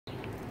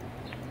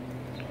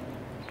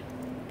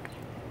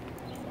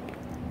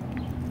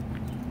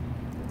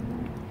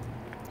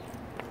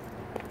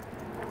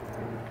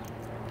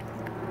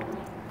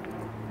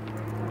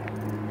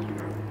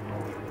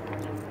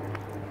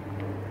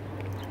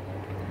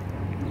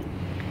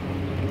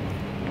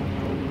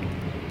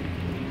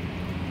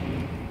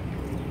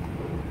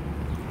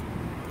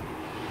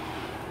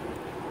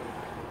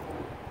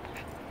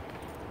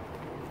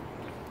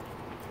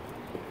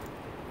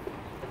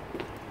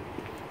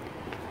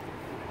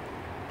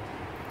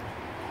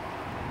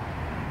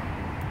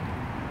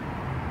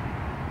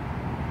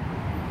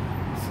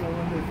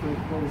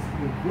very close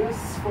to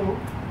this folk.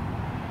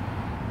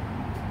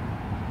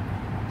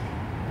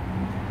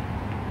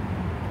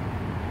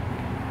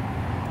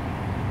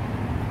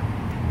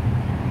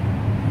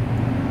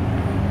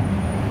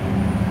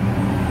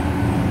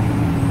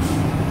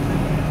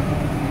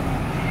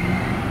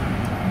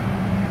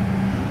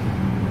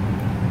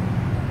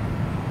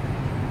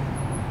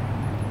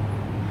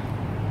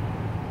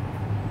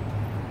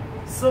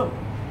 So,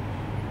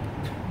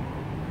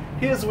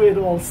 here's where it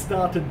all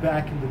started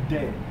back in the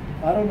day.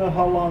 I don't know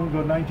how long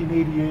ago,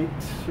 1988,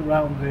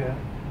 around there.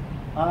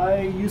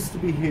 I used to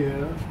be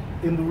here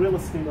in the real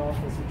estate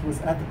office, which was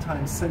at the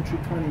time Century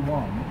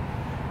 21.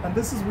 And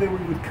this is where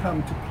we would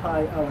come to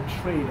ply our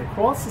trade.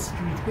 Across the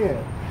street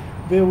here,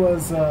 there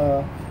was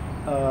a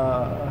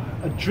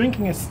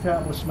drinking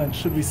establishment,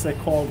 should we say,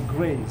 called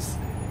Gray's.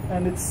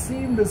 And it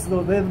seemed as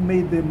though they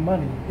made their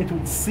money. It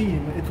would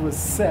seem, it was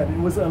said, it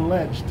was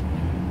alleged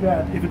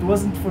that if it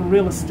wasn't for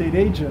real estate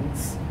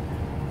agents,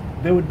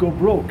 they would go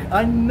broke.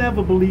 I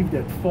never believed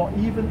it for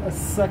even a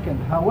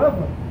second.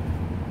 However,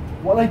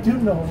 what I do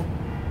know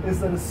is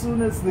that as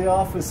soon as the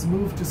office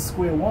moved to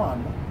Square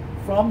One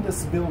from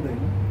this building,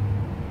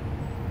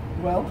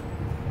 well,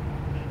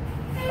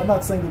 I'm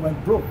not saying they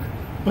went broke,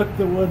 but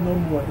there were no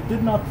more. It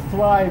did not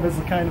thrive as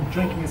a kind of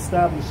drinking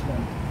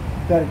establishment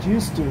that it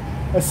used to,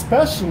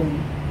 especially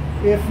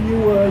if you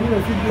were,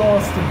 if you'd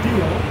lost a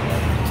deal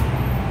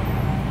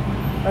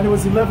and it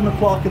was 11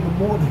 o'clock in the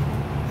morning.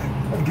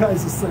 And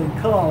guys are saying,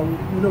 Carl,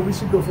 we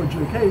should go for a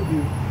drink. Hey,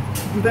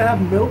 do they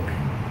have milk?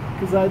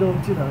 Because I don't,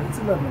 it's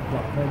 11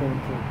 o'clock. I don't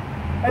drink.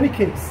 Any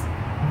case,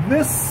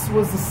 this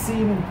was the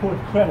scene in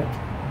Port Credit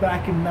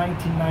back in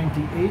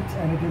 1998,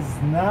 and it is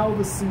now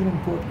the scene in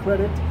Port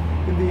Credit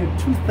in the year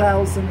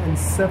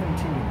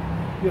 2017.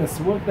 Yes,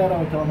 work that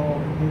out on all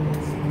of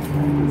this.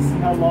 See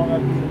how long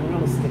I've been in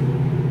real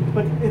estate.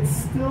 But it's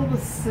still the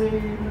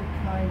same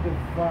kind of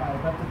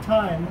vibe. At the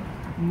time,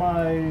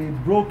 my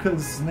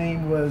broker's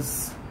name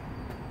was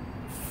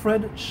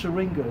Fred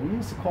Scheringer. We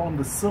used to call him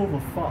the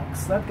Silver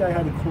Fox. That guy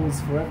had a close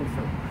for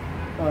everything.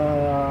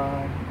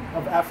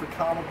 Of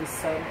Afrikaner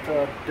descent,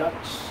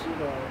 Dutch,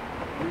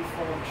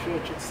 Reformed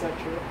Church, etc.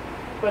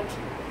 But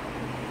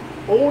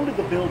owned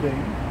the building,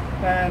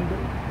 and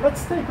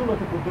let's take a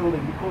look at the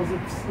building because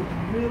it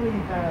really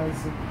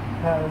has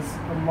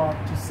a lot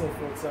to say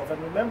for itself.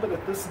 And remember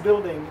that this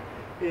building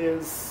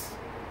is,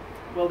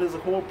 well, there's a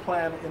whole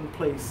plan in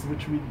place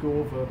which we'd go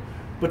over.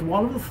 But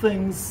one of the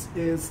things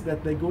is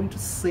that they're going to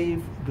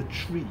save the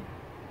tree.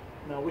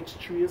 Now, which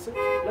tree is it?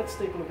 Let's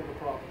take a look at the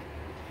property.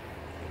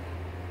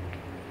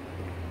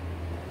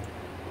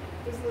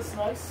 Isn't this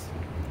nice?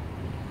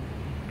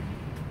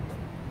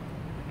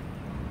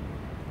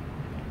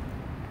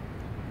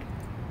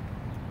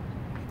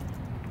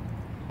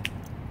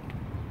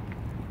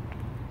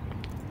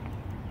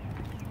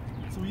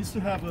 So we used to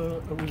have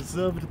a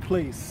reserved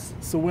place.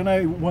 So when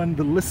I won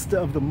the Lister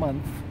of the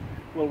Month,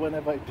 well,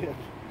 whenever I did,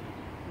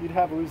 you'd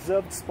have a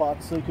reserved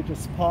spot, so you could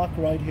just park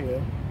right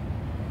here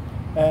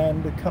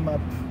and come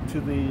up to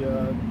the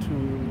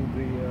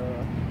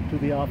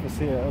office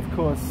here. Of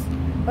course,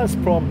 that's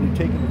probably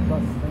taking the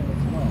bus there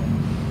as well.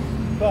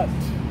 But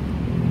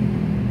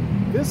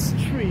this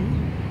tree,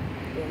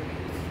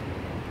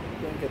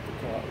 don't get the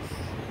cars.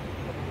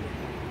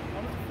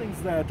 One of the things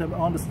that I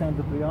understand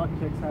that the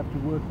architects have to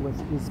work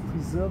with is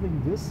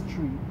preserving this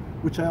tree,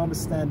 which I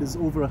understand is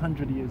over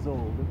 100 years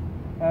old.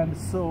 And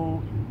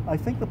so I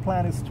think the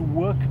plan is to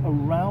work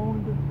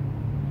around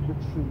the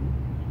tree.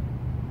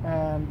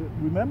 And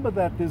remember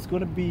that there's going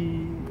to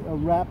be a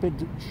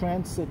rapid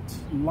transit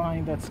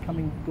line that's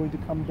going to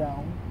come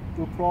down.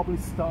 We'll probably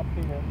stop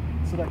here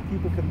so that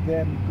people can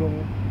then go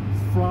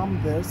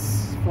from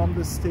this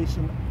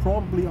station,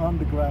 probably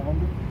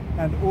underground,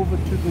 and over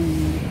to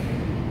the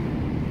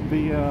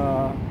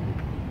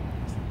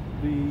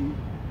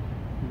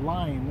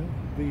line,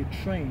 the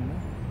train,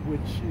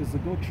 which is the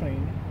GO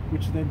train,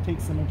 which then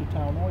takes them into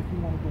town, or if you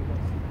want to go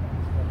west, you can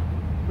as well.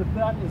 But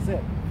that is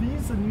it.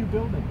 These are new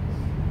buildings.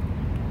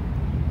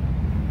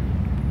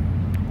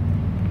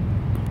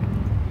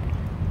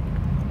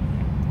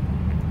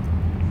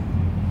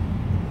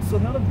 So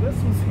none of this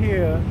was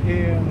here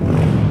in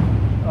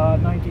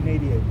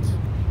 1988.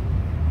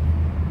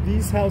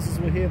 These houses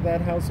were here,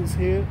 that house was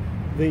here,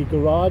 the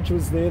garage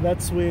was there.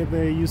 That's where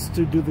they used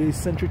to do the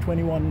Century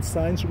 21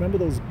 signs. Remember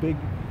those big,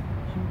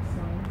 huge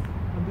signs?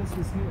 And this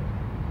was here.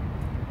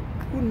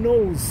 Who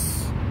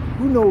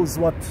knows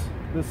what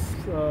this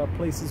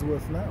place is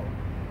worth now?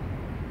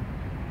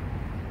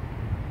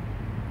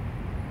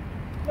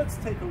 Let's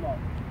take a look.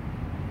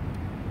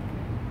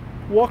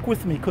 Walk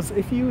with me, because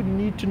if you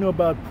need to know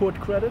about Port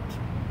Credit,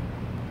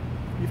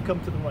 you've come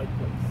to the right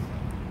place.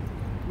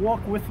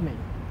 Walk with me,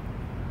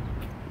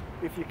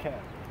 if you can.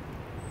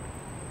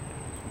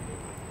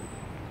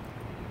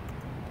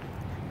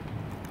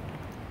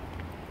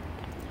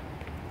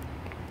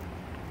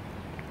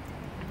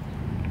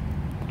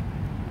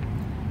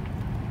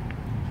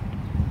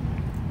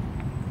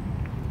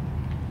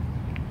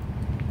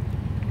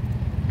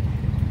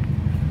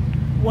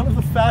 One of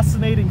the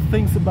fascinating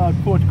things about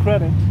Port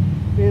Credit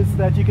is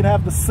that you can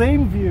have the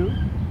same view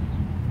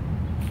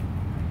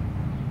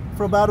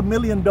for about $1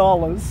 million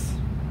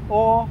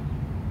or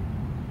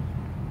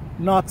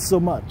not so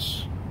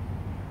much.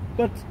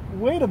 But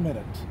wait a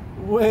minute,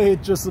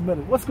 wait just a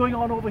minute. What's going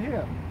on over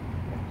here?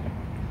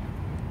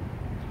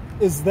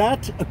 Is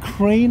that a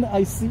crane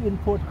I see in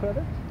Port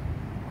Credit?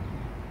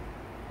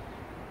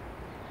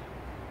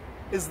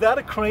 Is that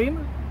a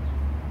crane?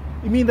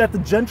 You mean that the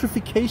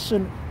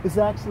gentrification is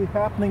actually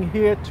happening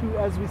here too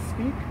as we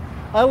speak?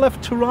 I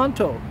left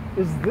Toronto.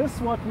 Is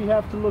this what we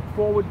have to look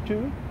forward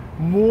to?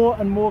 More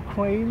and more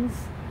cranes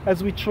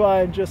as we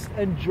try and just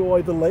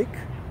enjoy the lake?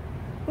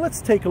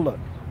 Let's take a look.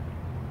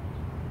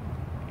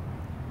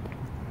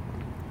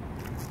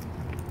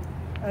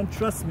 And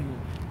trust me,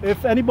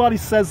 if anybody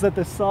says that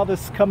they saw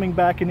this coming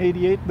back in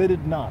 '88, they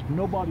did not.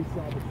 Nobody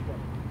saw this.